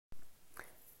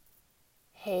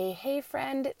Hey,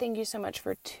 friend. Thank you so much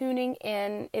for tuning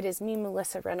in. It is me,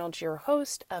 Melissa Reynolds, your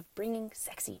host of Bringing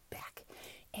Sexy Back.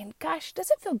 And gosh,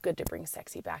 does it feel good to bring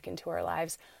sexy back into our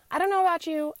lives? I don't know about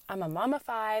you. I'm a mom of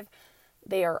 5.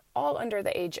 They are all under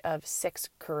the age of 6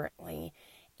 currently.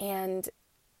 And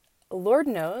Lord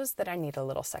knows that I need a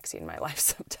little sexy in my life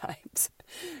sometimes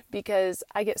because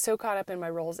I get so caught up in my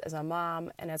roles as a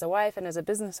mom and as a wife and as a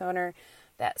business owner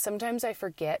that sometimes I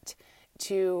forget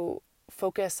to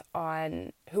focus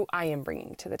on who I am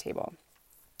bringing to the table.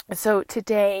 So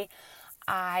today,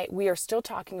 we are still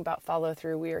talking about follow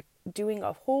through. We are doing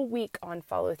a whole week on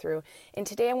follow through. And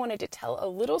today I wanted to tell a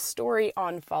little story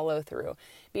on follow through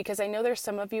because I know there's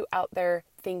some of you out there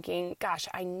thinking, gosh,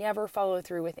 I never follow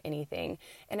through with anything.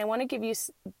 And I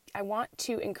want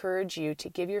to encourage you to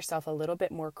give yourself a little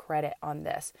bit more credit on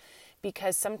this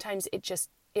because sometimes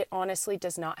it honestly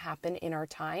does not happen in our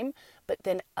time. But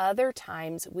then other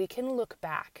times we can look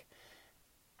back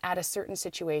at a certain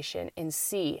situation and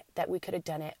see that we could have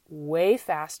done it way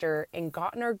faster and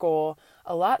gotten our goal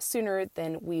a lot sooner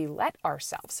than we let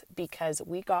ourselves because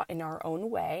we got in our own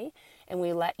way and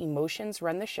we let emotions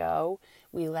run the show.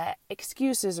 We let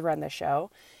excuses run the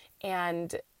show.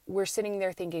 And we're sitting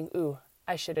there thinking, ooh,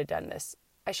 I should have done this.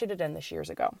 I should have done this years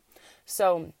ago.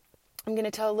 So I'm going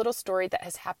to tell a little story that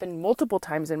has happened multiple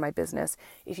times in my business.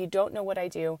 If you don't know what I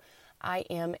do, I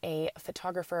am a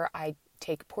photographer. I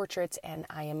take portraits, and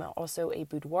I am also a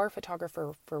boudoir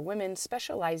photographer for women,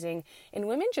 specializing in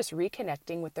women just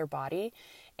reconnecting with their body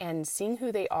and seeing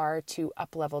who they are to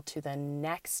up level to the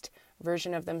next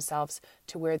version of themselves,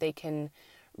 to where they can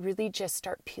really just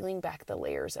start peeling back the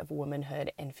layers of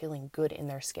womanhood and feeling good in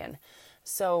their skin.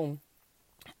 So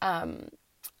I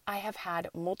have had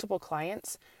multiple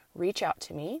clients reach out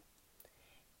to me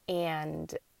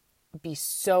and be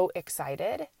so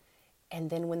excited. And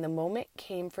then when the moment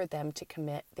came for them to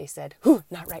commit, they said,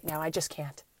 not right now. I just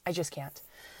can't.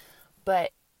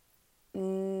 But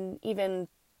even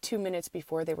 2 minutes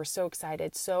before, they were so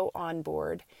excited, so on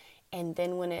board. And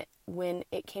then when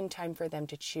it came time for them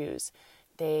to choose,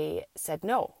 they said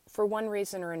no for one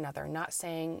reason or another, not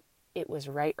saying it was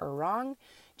right or wrong,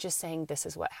 just saying this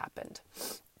is what happened.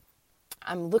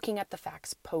 I'm looking at the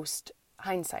facts post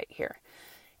hindsight here.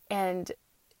 And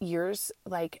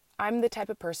I'm the type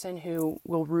of person who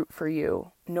will root for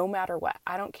you no matter what.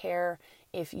 I don't care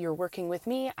if you're working with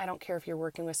me. I don't care if you're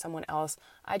working with someone else.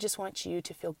 I just want you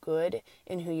to feel good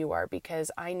in who you are because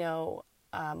I know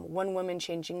one woman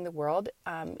changing the world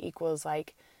equals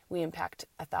like we impact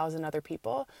 1,000 other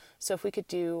people. So if we could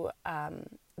do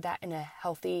that in a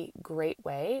healthy, great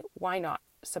way, why not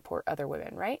support other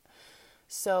women, right?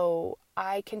 So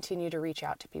I continue to reach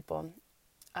out to people,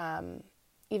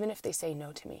 even if they say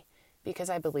no to me, because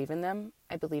I believe in them.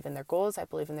 I believe in their goals. I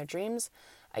believe in their dreams.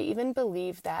 I even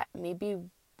believe that maybe,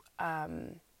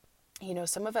 some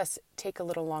of us take a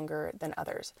little longer than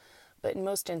others, but in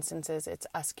most instances, it's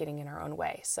us getting in our own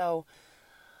way. So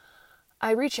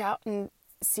I reach out and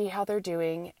see how they're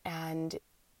doing and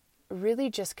really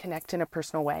just connect in a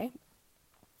personal way.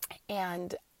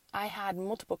 And I had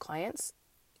multiple clients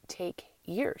take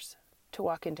years to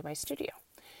walk into my studio.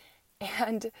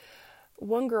 And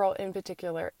one girl in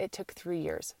particular, it took 3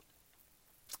 years.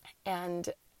 And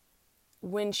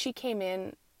when she came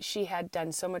in, she had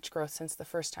done so much growth since the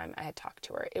first time I had talked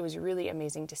to her. It was really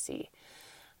amazing to see.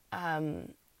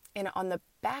 And on the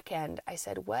back end, I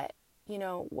said, what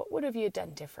would have you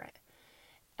done different?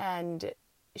 And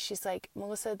she's like,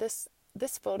 Melissa,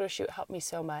 this photo shoot helped me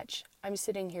so much. I'm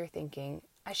sitting here thinking,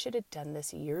 I should have done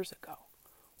this years ago.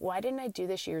 Why didn't I do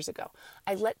this years ago?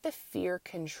 I let the fear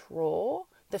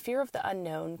of the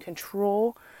unknown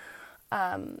control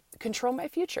my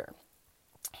future.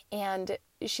 And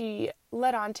she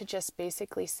led on to just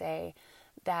basically say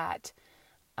that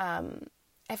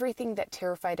everything that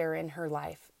terrified her in her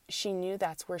life, she knew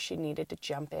that's where she needed to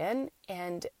jump in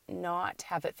and not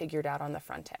have it figured out on the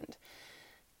front end.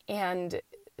 And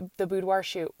the boudoir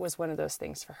shoot was one of those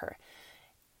things for her.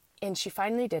 And she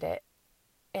finally did it.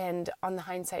 And on the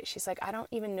hindsight, she's like, I don't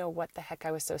even know what the heck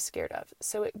I was so scared of.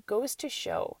 So it goes to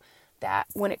show that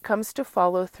when it comes to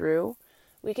follow through,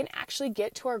 we can actually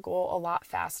get to our goal a lot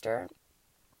faster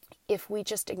if we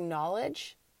just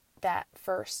acknowledge that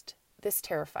first, this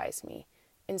terrifies me.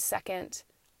 And second,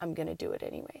 I'm going to do it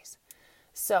anyways.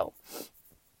 So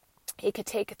it could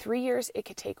take 3 years. It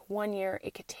could take 1 year.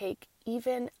 It could take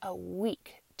even a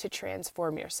week to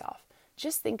transform yourself.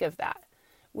 Just think of that.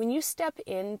 When you step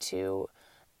into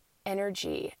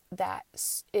energy that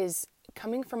is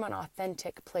coming from an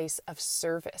authentic place of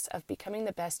service, of becoming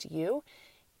the best you,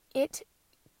 it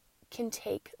can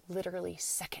take literally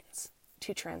seconds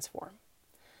to transform.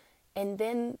 And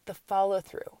then the follow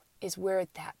through is where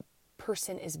that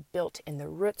person is built and the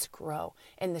roots grow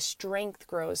and the strength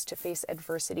grows to face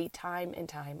adversity time and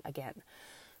time again.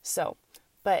 So,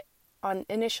 but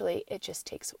initially it just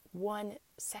takes 1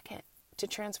 second to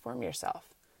transform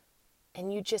yourself,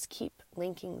 and you just keep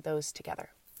linking those together.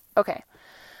 Okay.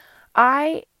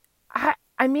 I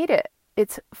made it.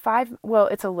 It's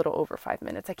a little over 5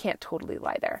 minutes. I can't totally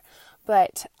lie there.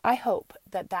 But I hope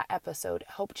that episode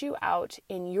helped you out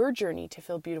in your journey to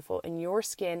feel beautiful in your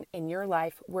skin, in your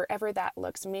life, wherever that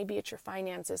looks. Maybe it's your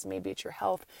finances, maybe it's your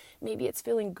health, maybe it's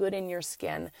feeling good in your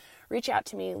skin. Reach out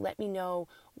to me. Let me know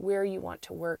where you want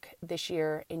to work this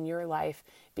year in your life,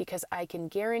 because I can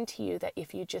guarantee you that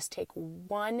if you just take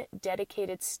one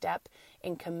dedicated step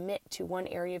and commit to one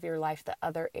area of your life, the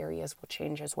other areas will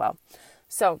change as well.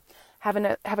 So have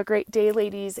a great day,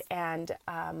 ladies and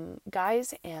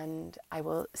guys, and I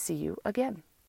will see you again.